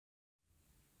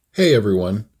Hey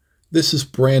everyone, this is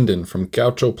Brandon from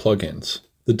Gaucho Plugins,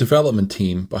 the development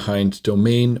team behind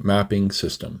Domain Mapping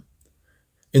System.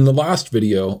 In the last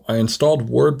video, I installed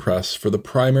WordPress for the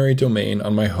primary domain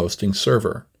on my hosting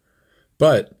server.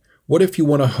 But what if you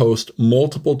want to host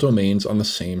multiple domains on the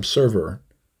same server?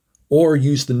 Or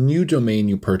use the new domain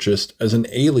you purchased as an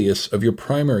alias of your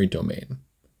primary domain?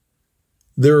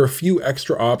 There are a few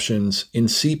extra options in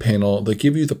cPanel that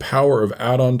give you the power of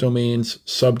add-on domains,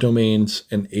 subdomains,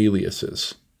 and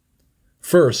aliases.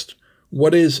 First,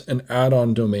 what is an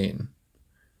add-on domain?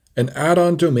 An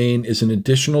add-on domain is an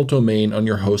additional domain on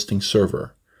your hosting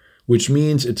server, which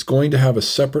means it's going to have a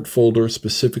separate folder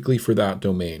specifically for that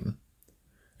domain.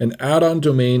 An add-on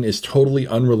domain is totally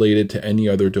unrelated to any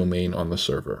other domain on the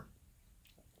server.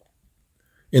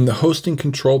 In the hosting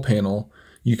control panel,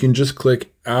 you can just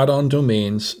click Add-on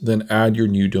Domains, then add your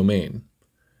new domain.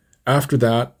 After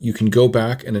that, you can go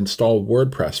back and install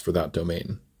WordPress for that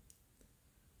domain.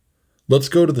 Let's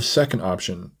go to the second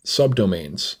option,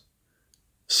 Subdomains.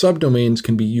 Subdomains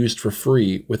can be used for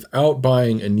free without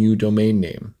buying a new domain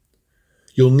name.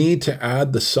 You'll need to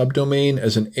add the subdomain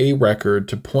as an A record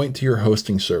to point to your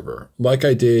hosting server, like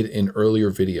I did in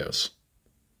earlier videos.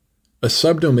 A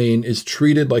subdomain is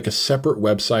treated like a separate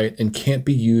website and can't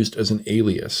be used as an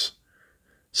alias,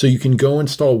 so you can go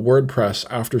install WordPress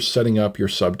after setting up your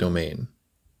subdomain.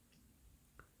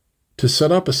 To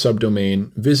set up a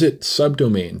subdomain, visit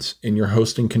Subdomains in your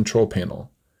hosting control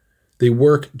panel. They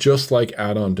work just like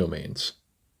add-on domains.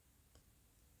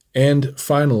 And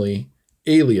finally,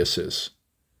 aliases.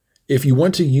 If you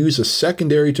want to use a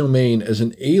secondary domain as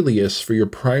an alias for your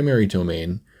primary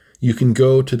domain, you can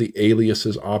go to the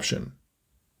aliases option.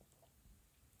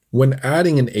 When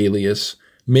adding an alias,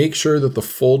 make sure that the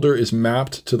folder is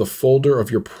mapped to the folder of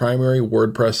your primary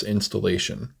WordPress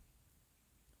installation.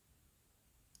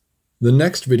 The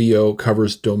next video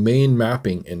covers domain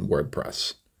mapping in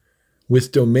WordPress.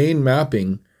 With domain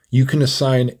mapping, you can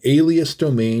assign alias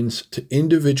domains to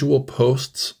individual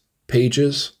posts,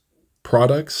 pages,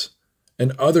 products,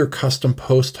 and other custom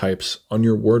post types on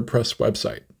your WordPress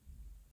website.